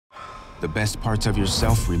The best parts of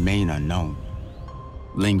yourself remain unknown,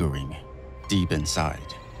 lingering deep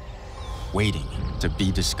inside, waiting to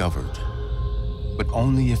be discovered. But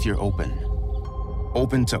only if you're open.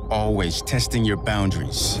 Open to always testing your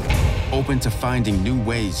boundaries. Open to finding new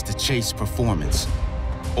ways to chase performance.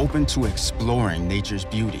 Open to exploring nature's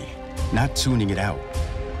beauty, not tuning it out.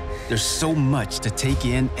 There's so much to take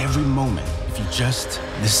in every moment if you just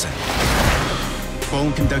listen.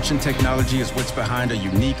 Bone conduction technology is what's behind a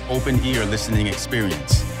unique open-ear listening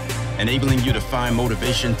experience, enabling you to find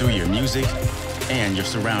motivation through your music and your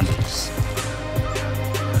surroundings.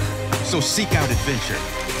 So seek out adventure.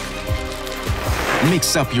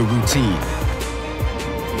 Mix up your routine.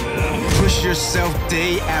 Push yourself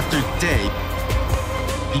day after day,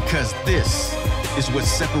 because this is what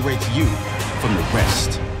separates you from the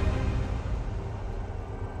rest.